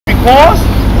pause,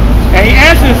 and he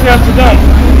answered himself to them,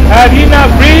 have ye not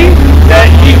read that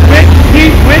he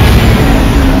which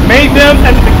made them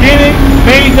at the beginning,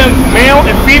 made them male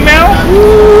and female?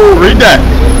 Ooh, read that.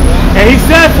 And he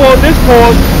said, for this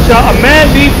cause shall a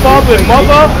man leave father and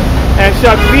mother, and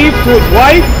shall cleave to his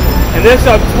wife, and there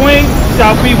shall twain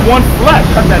shall be one flesh.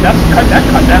 Cut that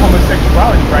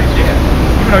homosexuality right there.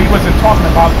 Even though he wasn't talking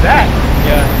about that.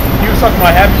 Yeah. He was talking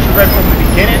about, haven't you read from the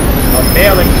beginning? A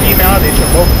male and female, they shall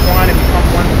both twine and become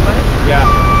one flesh. Yeah.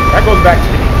 That goes back to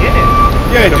the beginning.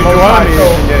 Yeah, the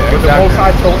Most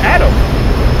High told Adam.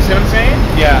 See what I'm saying?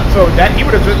 Yeah. So that he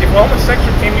would have just, if a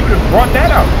homosexual came, he would have brought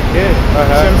that out. Yeah. See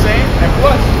what I'm saying? And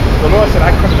plus, the Lord said,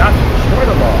 I come not to destroy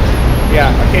the law. Yeah.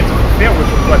 I came to fulfill, which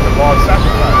was what the law of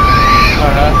sacrifice. See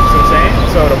what I'm saying?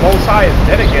 So the Most High is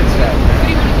dead against that,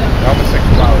 man. The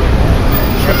homosexuality.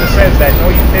 Scripture says that no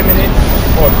effeminate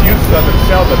or abuse of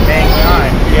themselves of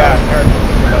mankind. Yeah.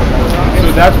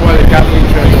 So that's why the Catholic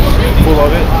Church is full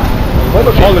of it. All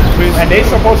the priests. And they're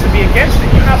supposed to be against it.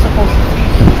 You're not supposed to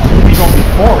teach. You're going to be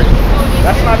for it.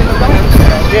 That's not in the Bible.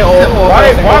 Yeah,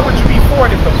 why would you be for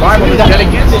it if the Bible is dead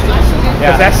against it?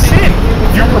 Because that's sin.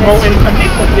 You're promoting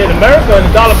iniquity. Yeah, in America and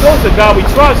the dollar bill said God we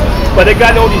trust, but they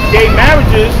got all these gay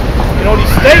marriages in all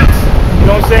these states. You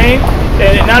know what I'm saying?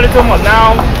 And now they're talking about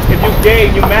now, if you're gay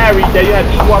and you're married, that you have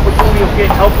equal opportunity of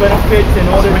getting health benefits and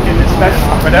all this.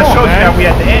 But that shows you that we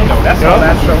at the end, though. That's all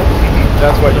that shows.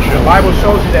 That's what it shows. The Bible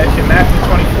shows you that in Matthew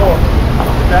 24.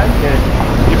 Okay?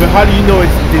 Yeah, but how do you know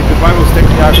it's the Bible's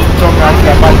talking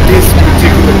about this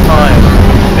particular time?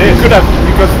 It could have,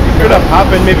 because it could have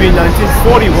happened maybe in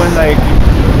 1940 when like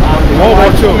World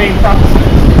War II main prophecy.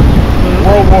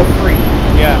 World War III.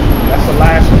 Yeah. That's the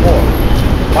last war.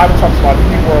 The Bible talks about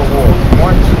 3 world wars.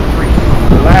 1, 2, 3.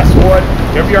 The last war.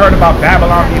 Have you heard about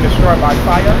Babylon being destroyed by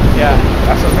fire? Yeah.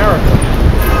 That's America.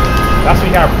 That's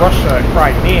when you have Russia and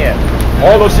Crimea.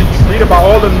 All those cities. You read about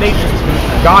all the nations,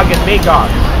 Gog and Magog.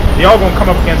 They all gonna come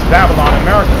up against Babylon,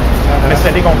 America. And they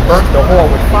said they're gonna burn the whore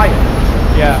with fire.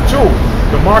 Yeah. 2,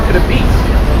 the mark of the beast.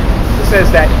 It says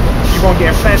that you're gonna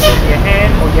get implanted in your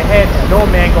hand or your head, and no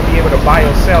man gonna be able to buy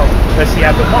or sell unless he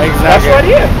has the mark. Exactly. That's right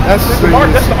here. That's the mark.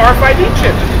 That's the Rfid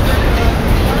chip.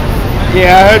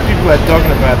 Yeah, I heard people are talking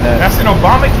about that. That's in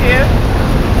Obamacare.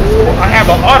 I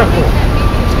have an article.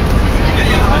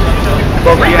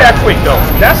 But read that quick though.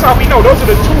 That's how we know. Those are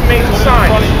the 2 major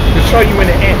signs to show you in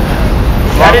the end.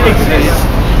 That didn't exist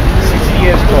 60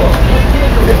 years ago,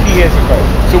 50 years ago.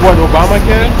 So what,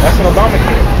 Obamacare? That's an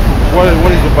Obamacare. What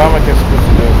is Obamacare supposed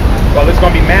to do? Well, it's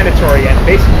going to be mandatory, and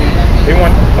basically they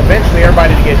want eventually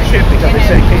everybody to get chipped because they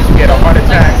said in case you get a heart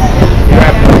attack, you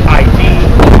have no ID,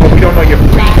 but we don't know your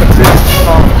pre-existing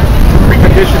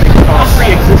condition,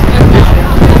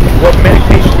 what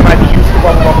medication you might be using,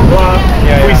 blah, blah, blah, blah.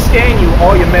 Yeah, if we scan you,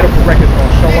 all your medical records going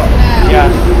to show up. Yeah.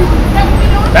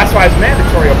 That's why it's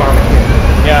mandatory, Obamacare.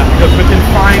 Yeah. Because within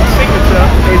fine signature,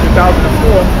 page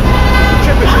 1004, the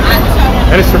chip is in it.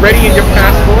 And it's already in your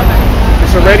passport.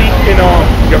 It's already in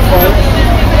your phone.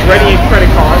 It's already in credit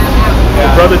cards. Yeah. The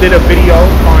brother did a video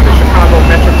on the Chicago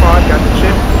MetroCard, got the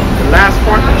chip. The last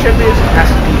part the chip is has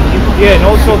to be you. Yeah, and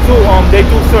also too, they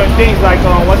do certain things like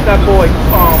what's that boy?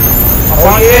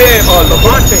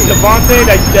 Levante,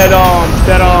 that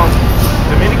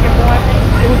Dominican boy.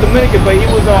 he was Dominican, but he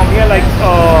was he had like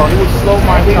he was slow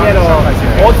minded. He had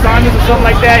Alzheimer's or something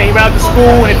like that. And he ran out to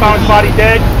school and they found his body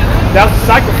dead. That was a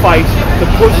sacrifice to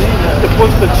push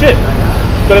the chip.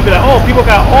 So they'll be like, oh, people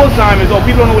got Alzheimer's, or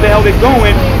people don't know where the hell they're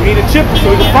going. We need a chip so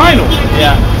we can find them.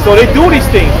 Yeah. So they do these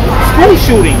things. School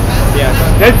shootings. Yes.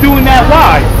 They're doing that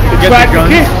why? To get track the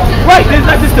guns. kids. Right. It's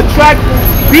not just to track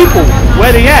people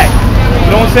where they at.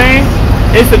 You know what I'm saying?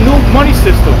 It's a new money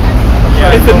system.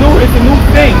 Yeah, it's a new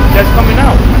thing that's coming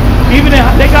out. Even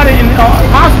they got it in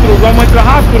hospitals. I went to the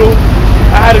hospital.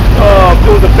 I had it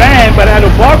was a band, but I had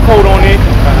a barcode on it.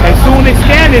 And soon they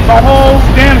scanned it, my whole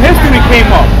damn history came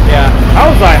up. Yeah. I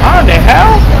was like, how the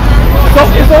hell? So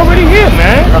it's already here,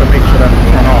 man. Gotta make sure that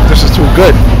it's on. This is too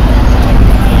good.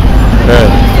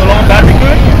 So long battery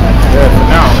good? Yeah, for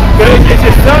now. But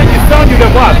it's telling you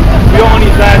that what? We're on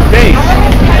these last days.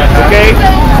 Okay?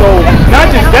 So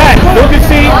not just that, look and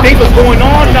see things that's going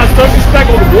on, not circumspect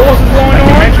all the wars that's going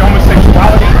You on. mentioned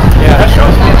homosexuality. Yeah. That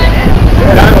shows me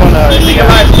That's on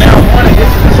legalize marijuana, this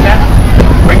is that.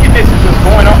 Wickedness is just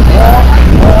going up more.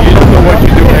 You don't know what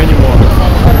you're doing anymore.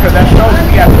 Because that shows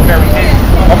me at the very end.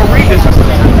 I'm going to read this.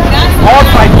 All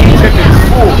fight Egypt in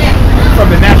school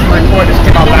from the National Report. This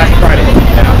came out last Friday.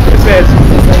 It says,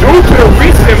 due to the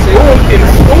recent boom in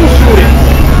school shootings,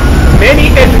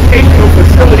 many educational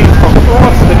facilities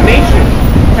across the nation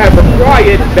have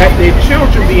required that their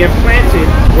children be implanted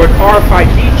with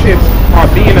RFID chips are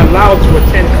being allowed to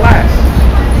attend class.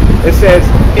 It says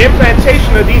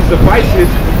implantation of these devices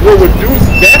will reduce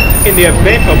death in the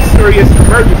event of serious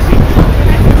emergencies.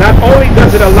 Not only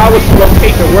does it allow us to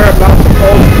locate the whereabouts of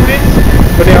all students,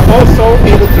 but they are also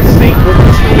able to sync with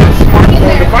the students'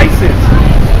 smartphone devices,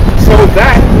 so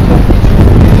that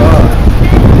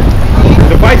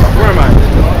devices, where am I?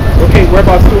 Okay,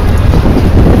 whereabouts students?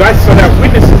 Devices so that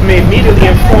witnesses may immediately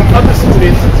inform other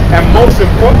students and most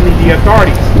importantly the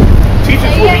authorities.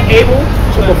 Teachers will be able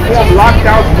to perform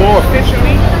lockdowns more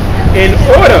efficiently in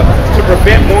order to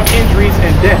prevent more injuries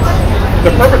and deaths.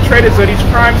 The perpetrators of these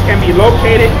crimes can be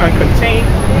located and contained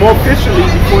more efficiently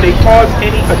before they cause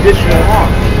any additional harm.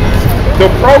 The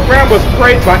program was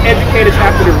praised by educators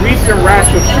after the recent rash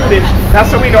of shootings.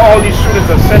 That's how we know all these shootings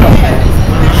are set up.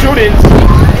 Shootings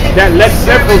that left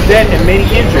several dead and many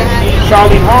injured.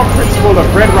 Charlie Hall, principal of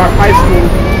Red Rock High School,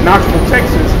 Knoxville,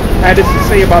 Texas, had this to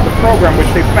say about the program, which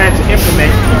they plan to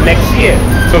implement next year.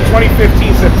 So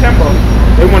 2015 September,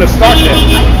 they want to start that,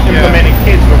 implementing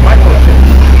kids with microchips.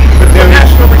 But the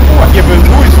national report. Yeah, but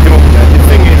who is doing that? The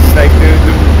thing is, like,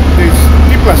 these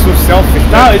people are so selfish.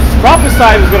 Now, it's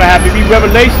prophesied it was going to happen. Read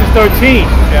Revelations 13.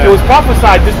 Yeah. It was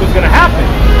prophesied this was going to happen.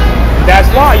 And that's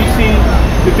why you see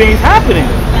the things happening.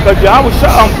 But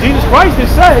Jesus Christ has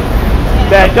said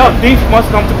that these must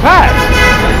come to pass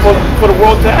for the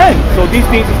world to end. So these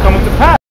things is coming to pass.